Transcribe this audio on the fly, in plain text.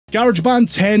GarageBand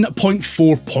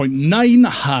 10.4.9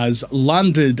 has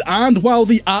landed, and while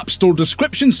the App Store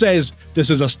description says this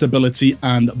is a stability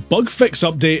and bug fix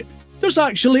update, there's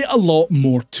actually a lot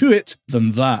more to it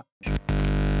than that.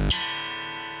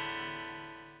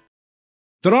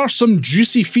 There are some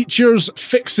juicy features,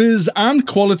 fixes, and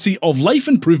quality of life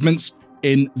improvements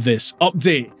in this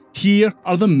update. Here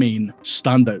are the main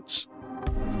standouts.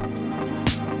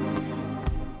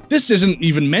 This isn't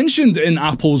even mentioned in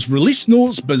Apple's release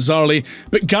notes, bizarrely,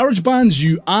 but GarageBand's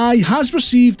UI has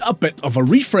received a bit of a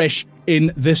refresh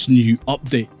in this new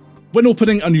update. When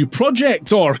opening a new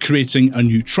project or creating a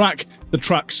new track, the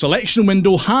track selection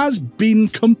window has been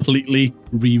completely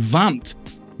revamped.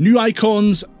 New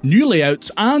icons, new layouts,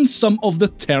 and some of the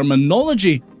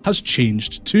terminology has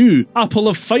changed too. Apple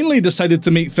have finally decided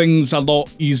to make things a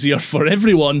lot easier for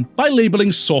everyone by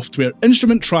labelling software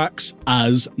instrument tracks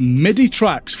as MIDI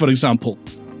tracks, for example.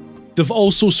 They've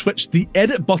also switched the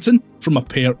edit button from a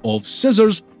pair of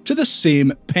scissors to the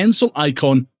same pencil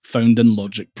icon found in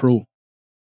Logic Pro.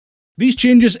 These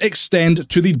changes extend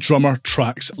to the drummer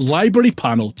tracks library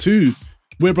panel too.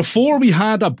 Where before we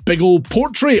had a big old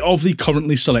portrait of the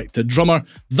currently selected drummer,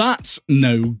 that's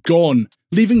now gone,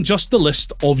 leaving just the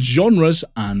list of genres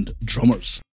and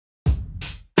drummers.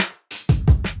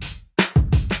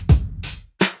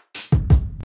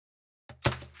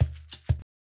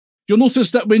 You'll notice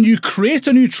that when you create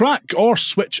a new track or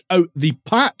switch out the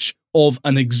patch of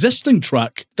an existing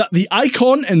track, that the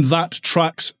icon in that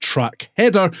track's track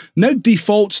header now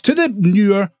defaults to the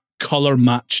newer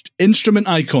colour-matched instrument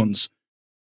icons.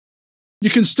 You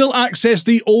can still access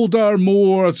the older,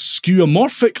 more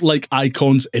skeuomorphic-like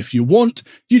icons if you want.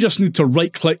 You just need to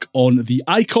right-click on the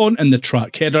icon in the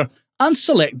track header and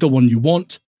select the one you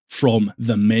want from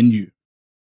the menu.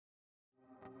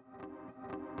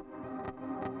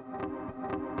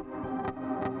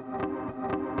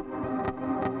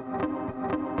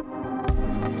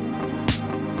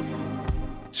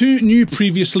 Two new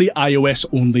previously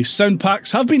iOS-only sound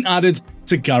packs have been added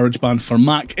to GarageBand for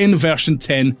Mac in version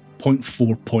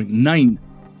 10.4.9,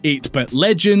 8-Bit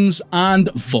Legends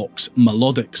and Vox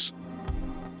Melodics.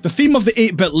 The theme of the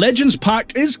 8-Bit Legends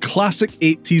pack is classic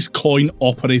 80s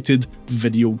coin-operated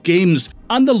video games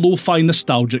and the lo-fi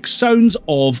nostalgic sounds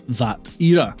of that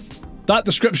era. That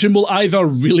description will either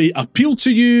really appeal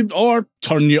to you or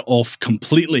turn you off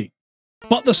completely.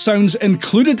 But the sounds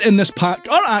included in this pack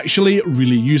are actually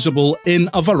really usable in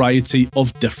a variety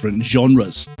of different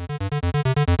genres.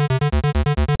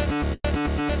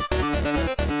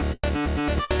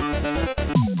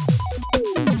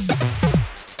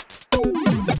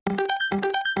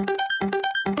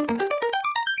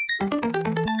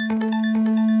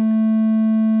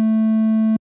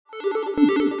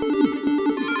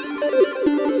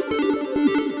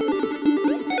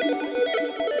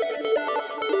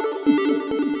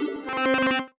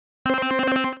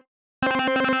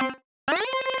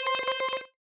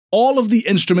 All of the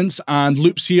instruments and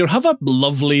loops here have a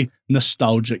lovely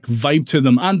nostalgic vibe to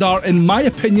them and are, in my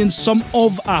opinion, some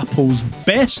of Apple's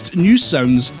best new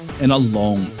sounds in a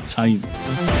long time.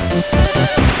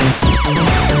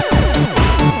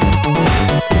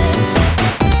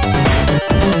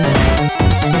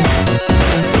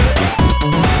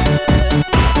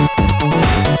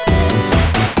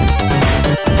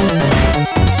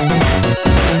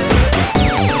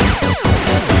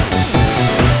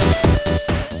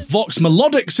 Vox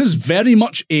Melodics is very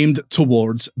much aimed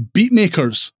towards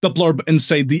beatmakers. The blurb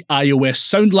inside the iOS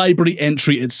sound library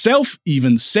entry itself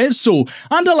even says so,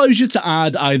 and allows you to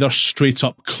add either straight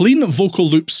up clean vocal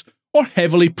loops or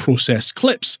heavily processed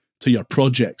clips to your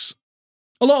projects.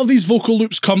 A lot of these vocal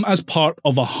loops come as part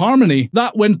of a harmony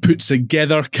that, when put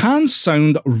together, can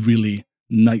sound really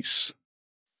nice.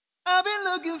 I've been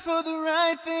looking for the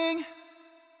right thing,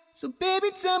 so baby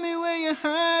tell me where you're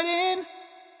hiding.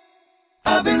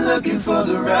 I've been looking for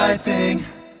the right thing,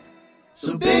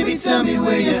 so baby tell me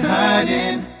where you're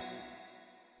hiding.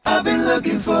 I've been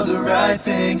looking for the right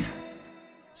thing,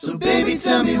 so baby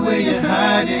tell me where you're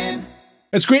hiding.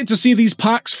 It's great to see these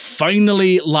packs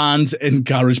finally land in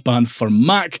GarageBand for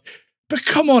Mac, but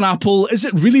come on Apple, is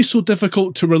it really so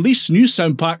difficult to release new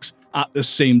sound packs at the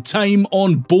same time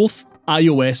on both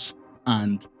iOS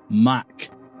and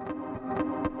Mac?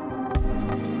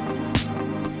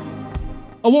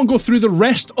 I won't go through the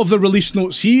rest of the release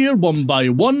notes here one by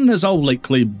one, as I'll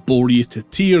likely bore you to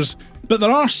tears, but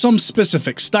there are some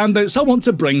specific standouts I want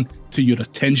to bring to your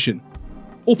attention.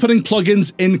 Opening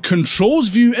plugins in Controls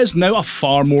View is now a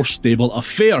far more stable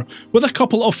affair, with a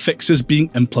couple of fixes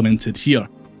being implemented here.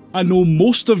 I know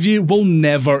most of you will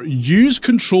never use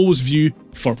Controls View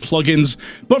for plugins,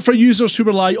 but for users who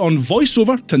rely on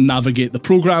VoiceOver to navigate the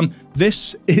program,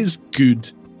 this is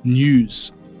good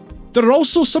news. There are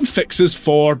also some fixes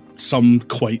for some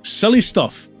quite silly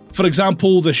stuff. For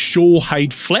example, the Show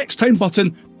Hide Flex Time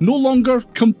button no longer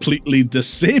completely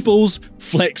disables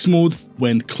flex mode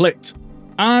when clicked,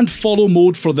 and follow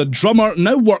mode for the drummer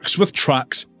now works with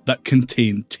tracks that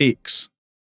contain takes.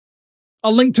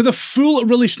 I'll link to the full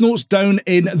release notes down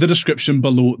in the description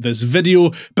below this video,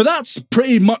 but that's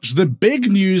pretty much the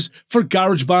big news for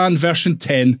GarageBand version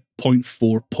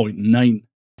 10.4.9.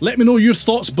 Let me know your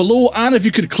thoughts below, and if you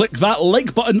could click that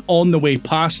like button on the way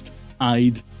past,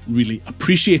 I'd really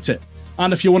appreciate it.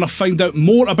 And if you want to find out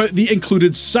more about the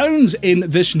included sounds in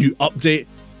this new update,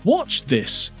 watch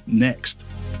this next.